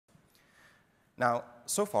Now,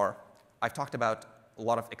 so far, I've talked about a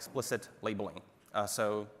lot of explicit labeling.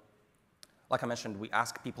 So like I mentioned, we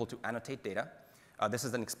ask people to annotate data. This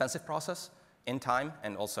is an expensive process in time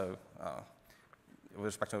and also with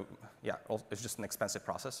respect to, yeah, it's just an expensive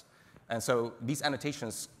process. And so these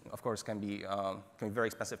annotations, of course, can be very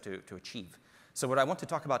expensive to achieve. So what I want to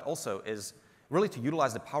talk about also is really to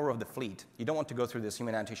utilize the power of the fleet. You don't want to go through this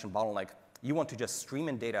human annotation bottleneck. You want to just stream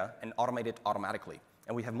in data and automate it automatically.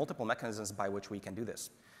 And we have multiple mechanisms by which we can do this.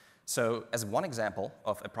 So as one example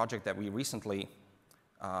of a project that we recently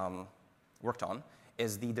worked on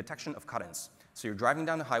is the detection of cut-ins. So you're driving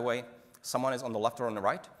down the highway, someone is on the left or on the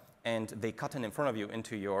right, and they cut in front of you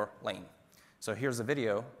into your lane. So here's a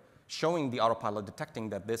video showing the autopilot detecting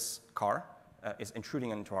that this car is intruding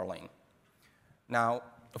into our lane. Now,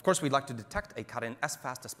 of course, we'd like to detect a cut-in as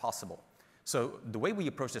fast as possible. So the way we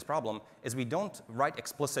approach this problem is we don't write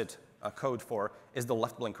explicit code for, is the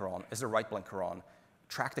left blinker on, is the right blinker on,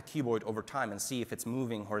 track the cuboid over time and see if it's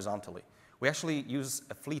moving horizontally. We actually use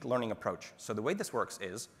a fleet learning approach. So the way this works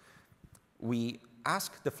is we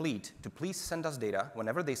ask the fleet to please send us data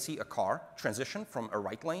whenever they see a car transition from a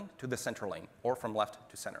right lane to the center lane or from left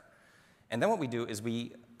to center. And then what we do is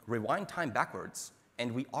we rewind time backwards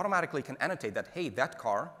and we automatically can annotate that, hey, that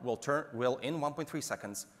car will in 1.3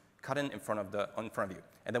 seconds cut in front of you.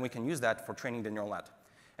 And then we can use that for training the neural net.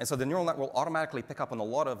 And so the neural net will automatically pick up on a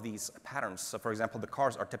lot of these patterns. So for example, the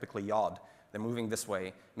cars are typically yawed. They're moving this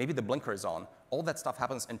way. Maybe the blinker is on. All that stuff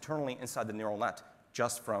happens internally inside the neural net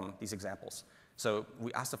just from these examples. So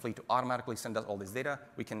we ask the fleet to automatically send us all this data.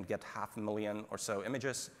 We can get 500,000 or so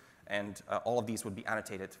images. And all of these would be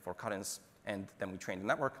annotated for cut-ins. And then we trained the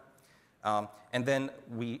network. And then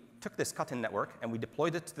we took this cut-in network and we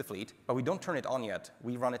deployed it to the fleet, but we don't turn it on yet.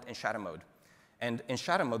 We run it in shadow mode. And in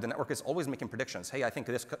shadow mode, the network is always making predictions. Hey, I think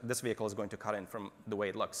this vehicle is going to cut in from the way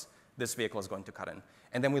it looks. This vehicle is going to cut in.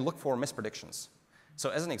 And then we look for mispredictions. So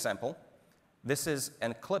as an example, this is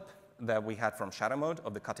a clip that we had from shadow mode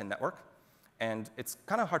of the cut-in network. And it's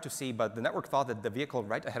kind of hard to see, but the network thought that the vehicle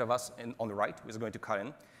right ahead of us on the right was going to cut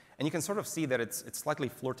in. And you can sort of see that it's slightly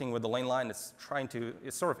flirting with the lane line. It's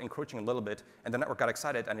sort of encroaching a little bit. And the network got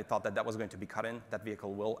excited, and it thought that that was going to be cut in. That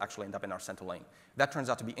vehicle will actually end up in our center lane. That turns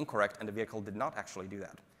out to be incorrect, and the vehicle did not actually do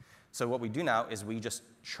that. So what we do now is we just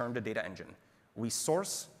churn the data engine. We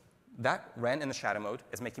source that ran in the shadow mode.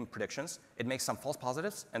 It's making predictions. It makes some false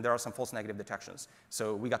positives, and there are some false negative detections.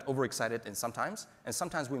 So we got overexcited and sometimes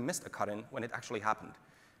we missed a cut-in when it actually happened.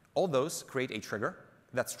 All those create a trigger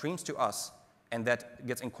that streams to us, and that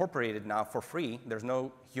gets incorporated now for free. There's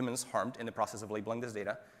no humans harmed in the process of labeling this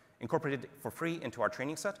data. Incorporated for free into our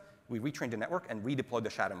training set. We retrain the network and redeploy the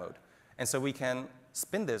shadow mode. And so we can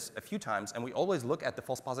spin this a few times, and we always look at the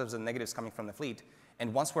false positives and negatives coming from the fleet.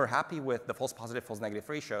 And once we're happy with the false positive, false negative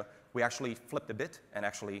ratio, we actually flip the bit and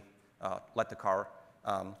actually let the car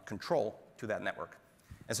control to that network.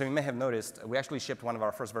 And so you may have noticed, we actually shipped one of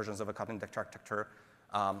our first versions of a cut-in detector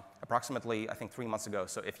approximately, I think, 3 months ago.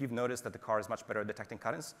 So if you've noticed that the car is much better at detecting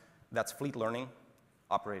cut-ins, that's fleet learning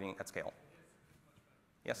operating at scale.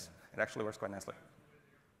 Yes, it actually works quite nicely.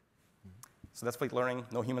 So that's fleet learning.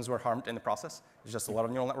 No humans were harmed in the process. It's just a lot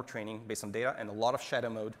of neural network training based on data and a lot of shadow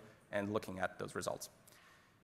mode and looking at those results.